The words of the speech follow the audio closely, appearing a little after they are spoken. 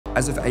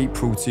As of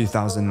April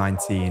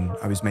 2019,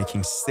 I was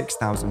making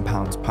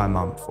 £6,000 per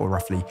month, or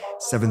roughly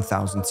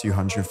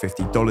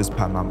 $7,250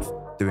 per month,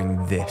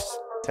 doing this.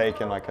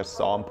 Taking like a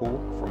sample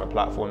from a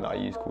platform that I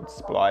use called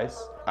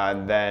Splice,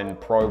 and then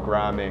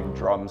programming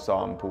drum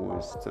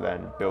samples to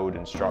then build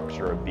and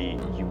structure a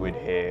beat you would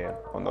hear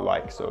on the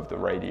likes of the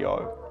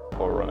radio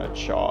or on a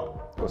chart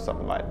or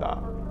something like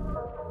that.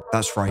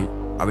 That's right,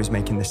 I was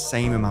making the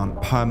same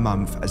amount per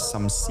month as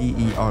some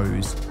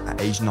CEOs at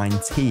age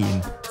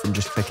 19 from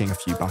just clicking a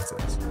few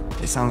buttons.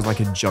 It sounds like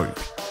a joke,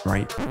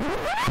 right?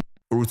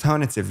 Or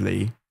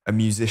alternatively, a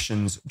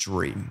musician's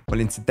dream.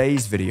 Well, in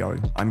today's video,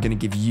 I'm going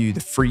to give you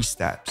the 3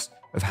 steps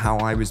of how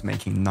I was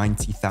making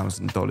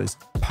 $90,000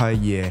 per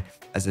year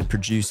as a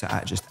producer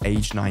at just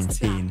age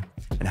 19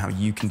 and how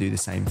you can do the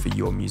same for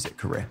your music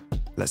career.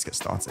 Let's get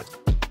started.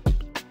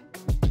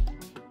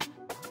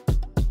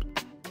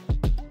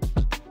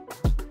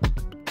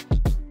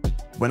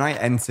 When I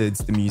entered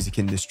the music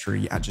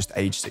industry at just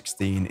age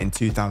 16 in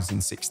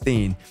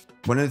 2016,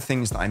 one of the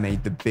things that I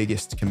made the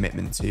biggest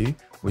commitment to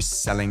was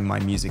selling my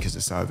music as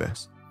a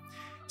service.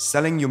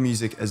 Selling your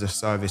music as a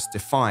service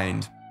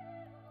defined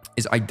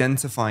is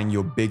identifying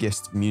your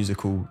biggest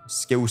musical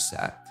skill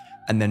set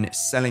and then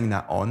selling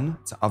that on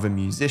to other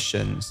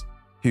musicians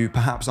who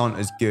perhaps aren't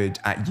as good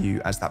at you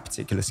as that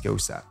particular skill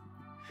set.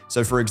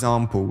 So for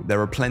example,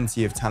 there are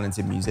plenty of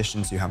talented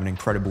musicians who have an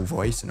incredible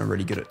voice and are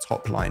really good at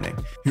top lining,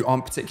 who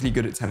aren't particularly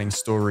good at telling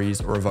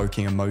stories or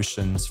evoking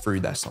emotions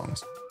through their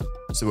songs.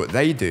 So what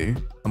they do,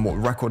 and what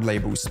record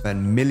labels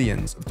spend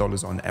millions of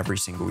dollars on every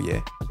single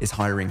year, is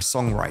hiring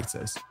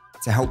songwriters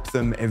to help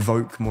them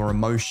evoke more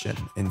emotion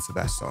into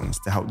their songs,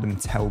 to help them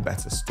tell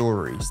better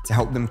stories, to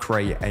help them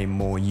create a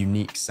more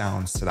unique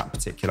sound to that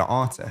particular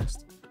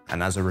artist.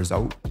 And as a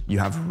result, you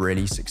have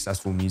really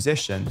successful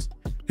musicians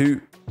who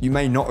you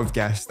may not have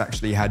guessed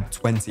actually had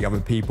 20 other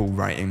people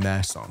writing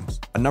their songs.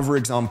 Another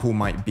example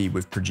might be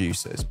with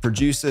producers.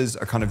 Producers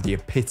are kind of the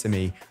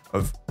epitome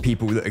of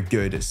people that are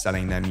good at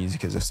selling their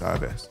music as a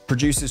service.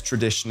 Producers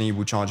traditionally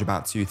will charge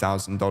about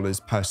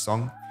 $2,000 per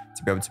song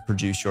to be able to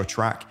produce your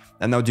track.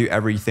 And they'll do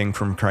everything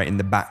from creating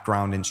the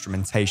background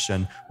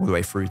instrumentation all the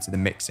way through to the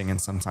mixing and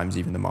sometimes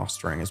even the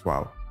mastering as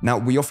well. Now,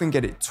 we often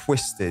get it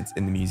twisted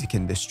in the music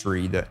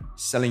industry that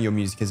selling your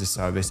music as a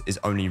service is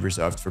only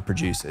reserved for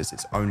producers.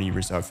 It's only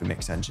reserved for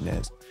mix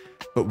engineers.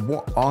 But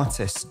what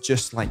artists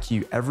just like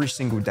you every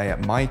single day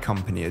at my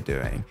company are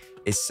doing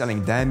is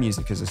selling their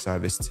music as a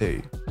service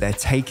too. They're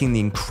taking the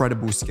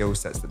incredible skill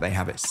sets that they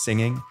have at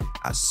singing,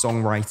 at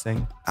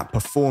songwriting, at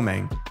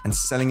performing, and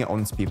selling it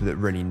on to people that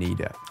really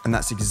need it. And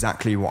that's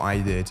exactly what I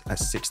did at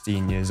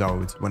 16 years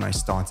old when I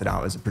started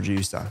out as a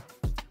producer.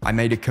 I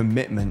made a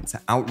commitment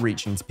to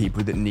outreaching to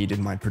people that needed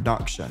my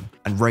production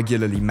and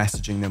regularly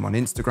messaging them on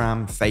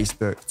Instagram,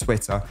 Facebook,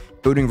 Twitter,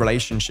 building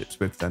relationships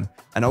with them,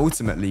 and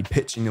ultimately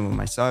pitching them on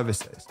my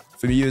services.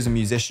 For you as a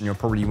musician, you're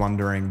probably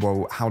wondering,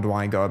 well, how do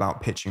I go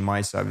about pitching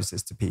my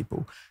services to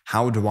people?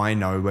 How do I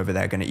know whether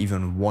they're going to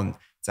even want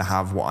to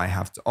have what I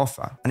have to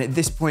offer? And at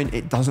this point,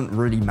 it doesn't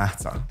really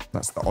matter.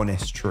 That's the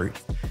honest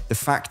truth. The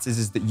fact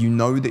is that you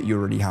know that you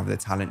already have the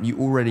talent. You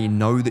already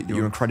know that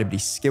you're incredibly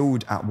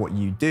skilled at what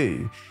you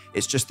do.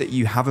 It's just that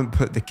you haven't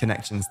put the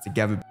connections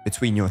together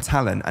between your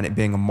talent and it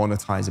being a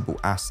monetizable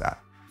asset.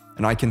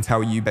 And I can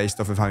tell you, based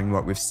off of having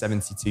worked with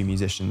 72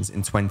 musicians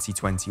in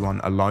 2021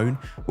 alone,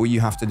 all you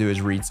have to do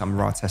is read some of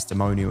our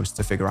testimonials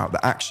to figure out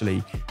that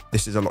actually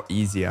this is a lot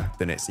easier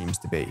than it seems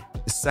to be.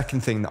 The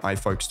second thing that I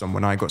focused on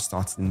when I got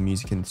started in the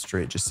music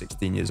industry at just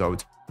 16 years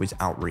old was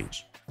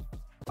outreach.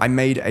 I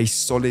made a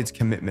solid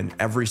commitment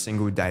every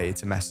single day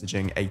to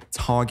messaging a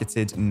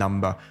targeted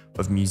number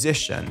of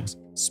musicians,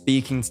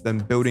 speaking to them,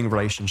 building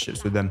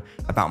relationships with them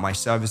about my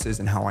services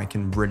and how I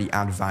can really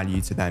add value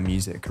to their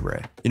music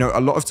career. You know,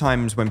 a lot of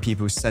times when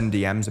people send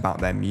DMs about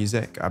their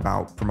music,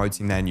 about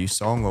promoting their new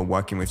song or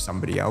working with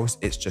somebody else,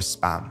 it's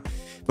just spam.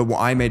 But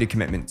what I made a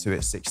commitment to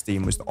at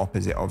 16 was the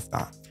opposite of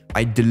that.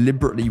 I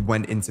deliberately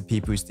went into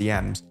people's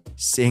DMs,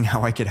 seeing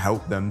how I could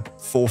help them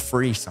for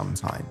free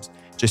sometimes.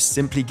 Just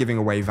simply giving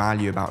away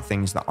value about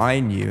things that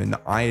I knew and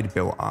that I had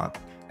built up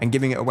and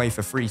giving it away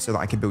for free so that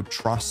I could build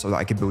trust, so that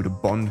I could build a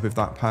bond with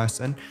that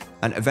person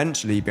and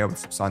eventually be able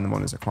to sign them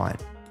on as a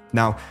client.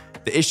 Now,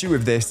 the issue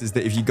with this is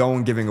that if you go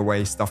on giving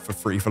away stuff for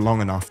free for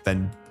long enough,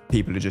 then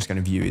people are just going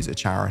to view you as a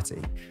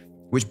charity.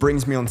 Which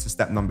brings me on to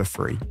step number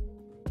 3.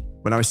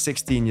 When I was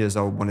 16 years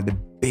old, one of the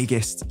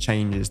biggest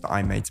changes that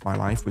I made to my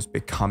life was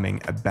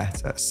becoming a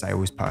better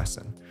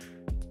salesperson.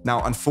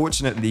 Now,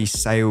 unfortunately,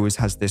 sales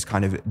has this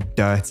kind of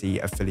dirty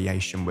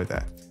affiliation with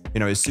it.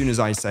 You know, as soon as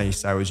I say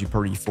sales, you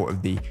probably thought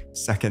of the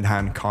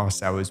secondhand car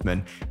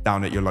salesman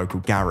down at your local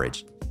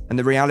garage. And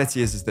the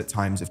reality is that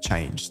times have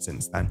changed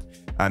since then.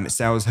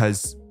 Sales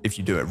has, if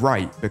you do it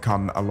right,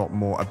 become a lot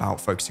more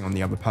about focusing on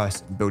the other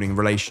person, building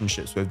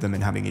relationships with them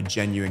and having a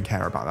genuine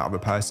care about that other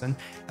person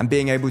and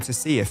being able to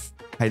see if,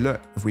 hey, look,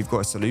 if we've got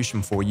a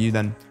solution for you,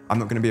 then I'm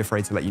not going to be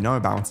afraid to let you know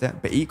about it.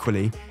 But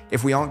equally,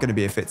 if we aren't going to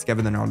be a fit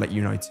together, then I'll let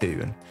you know too.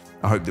 And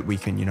I hope that we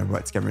can,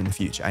 work together in the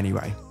future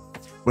anyway.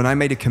 When I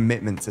made a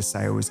commitment to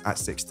sales at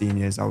 16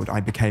 years old, I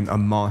became a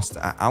master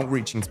at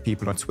outreaching to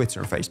people on Twitter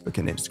and Facebook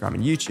and Instagram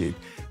and YouTube.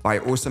 But I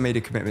also made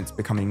a commitment to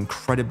becoming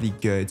incredibly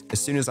good as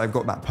soon as I've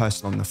got that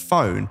person on the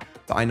phone,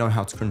 that I know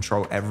how to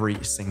control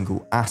every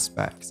single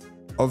aspect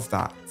of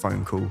that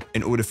phone call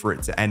in order for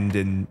it to end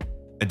in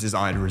a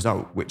desired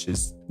result, which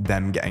is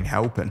them getting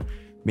help and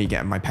me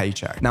getting my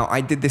paycheck. Now, I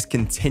did this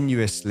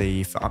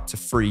continuously for up to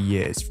 3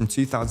 years. From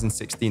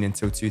 2016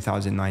 until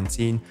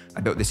 2019,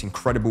 I built this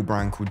incredible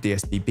brand called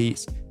DSB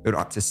Beats, built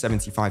up to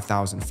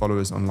 75,000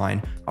 followers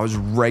online. I was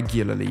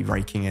regularly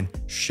raking in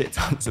shit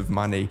tons of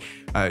money,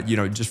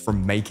 just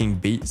from making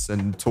beats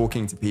and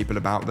talking to people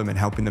about them and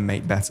helping them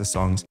make better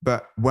songs.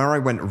 But where I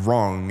went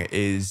wrong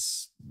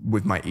is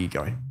with my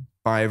ego.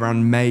 By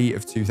around May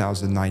of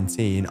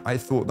 2019, I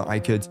thought that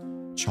I could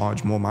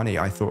charge more money.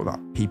 I thought that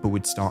people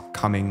would start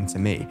coming to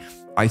me.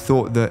 I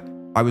thought that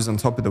I was on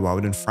top of the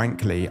world, and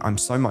frankly, I'm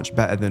so much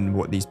better than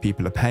what these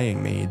people are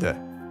paying me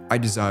that I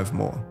deserve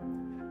more.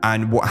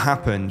 And what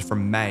happened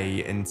from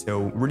May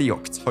until really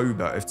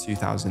October of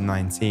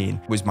 2019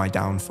 was my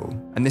downfall.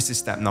 And this is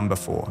step number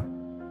 4.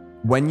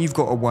 When you've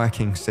got a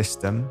working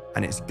system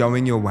and it's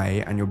going your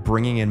way and you're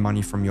bringing in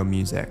money from your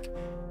music,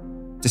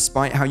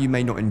 despite how you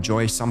may not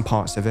enjoy some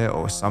parts of it,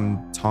 or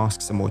some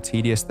tasks are more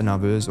tedious than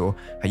others, or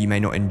how you may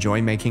not enjoy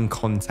making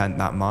content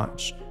that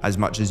much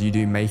as you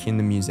do making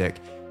the music,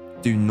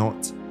 do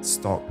not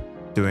stop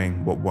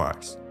doing what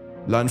works.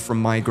 Learn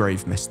from my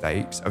grave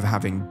mistakes of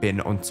having been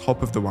on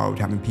top of the world,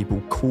 having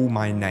people call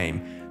my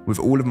name with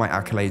all of my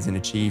accolades and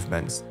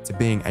achievements, to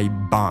being a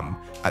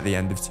bum at the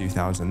end of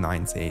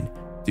 2019.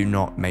 Do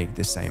not make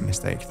the same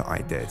mistake that I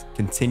did.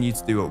 Continue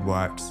to do what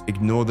works,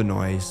 ignore the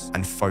noise,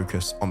 and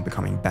focus on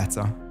becoming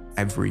better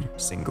every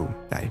single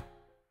day.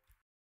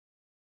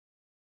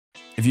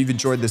 If you've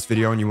enjoyed this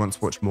video and you want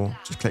to watch more,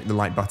 just click the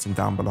like button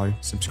down below,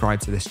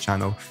 subscribe to this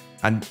channel,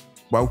 and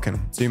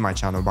welcome to my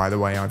channel. By the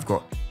way, I've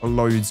got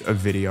loads of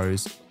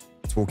videos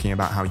talking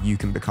about how you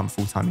can become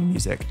full-time in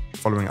music,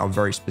 following our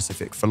very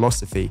specific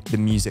philosophy, the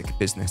Music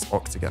Business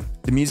Octagon.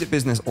 The Music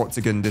Business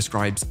Octagon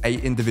describes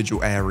 8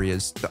 individual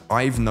areas that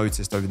I've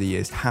noticed over the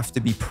years have to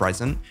be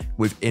present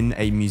within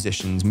a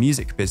musician's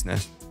music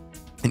business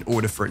in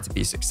order for it to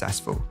be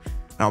successful.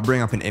 And I'll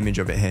bring up an image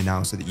of it here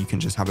now so that you can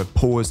just have a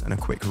pause and a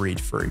quick read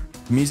through.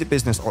 The Music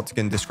Business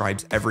Octagon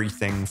describes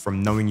everything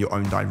from knowing your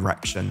own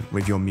direction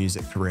with your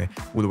music career,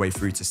 all the way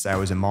through to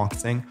sales and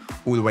marketing,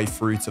 all the way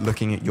through to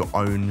looking at your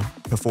own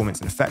performance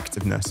and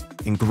effectiveness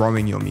in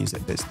growing your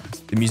music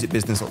business. The Music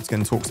Business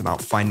Octagon talks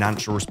about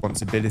financial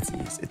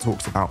responsibilities. It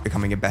talks about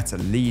becoming a better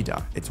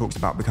leader. It talks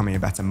about becoming a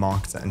better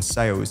marketer and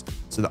sales,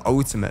 so that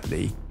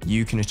ultimately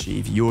you can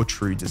achieve your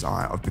true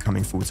desire of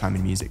becoming full-time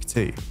in music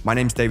too. My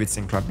name's David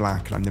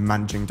Sinclair-Black, and I'm the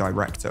managing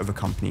director of a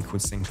company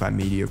called Sinclair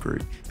Media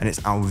Group, and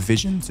it's our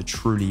vision to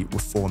truly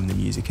reform the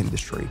music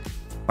industry.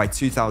 By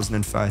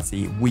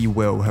 2030, we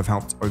will have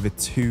helped over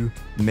 2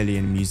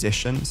 million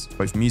musicians,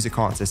 both music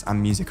artists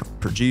and music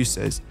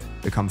producers,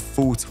 become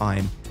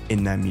full-time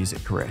in their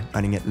music career,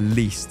 earning at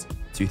least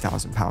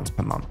 £2,000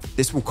 per month.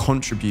 This will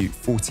contribute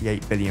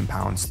 £48 billion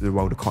to the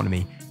world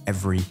economy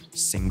every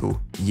single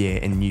year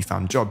in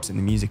newfound jobs in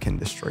the music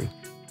industry.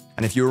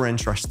 And if you're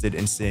interested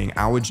in seeing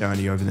our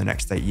journey over the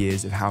next 8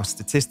 years of how,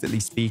 statistically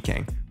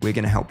speaking, we're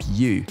going to help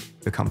you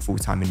become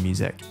full-time in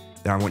music,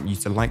 then I want you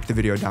to like the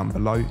video down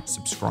below,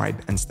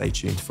 subscribe, and stay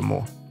tuned for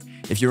more.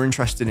 If you're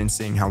interested in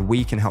seeing how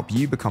we can help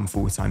you become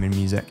full-time in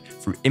music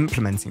through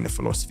implementing the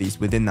philosophies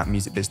within that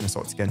Music Business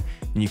Octagon,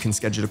 then you can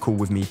schedule a call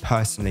with me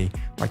personally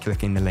by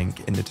clicking the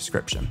link in the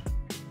description.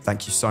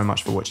 Thank you so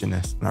much for watching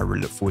this, and I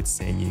really look forward to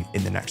seeing you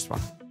in the next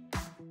one.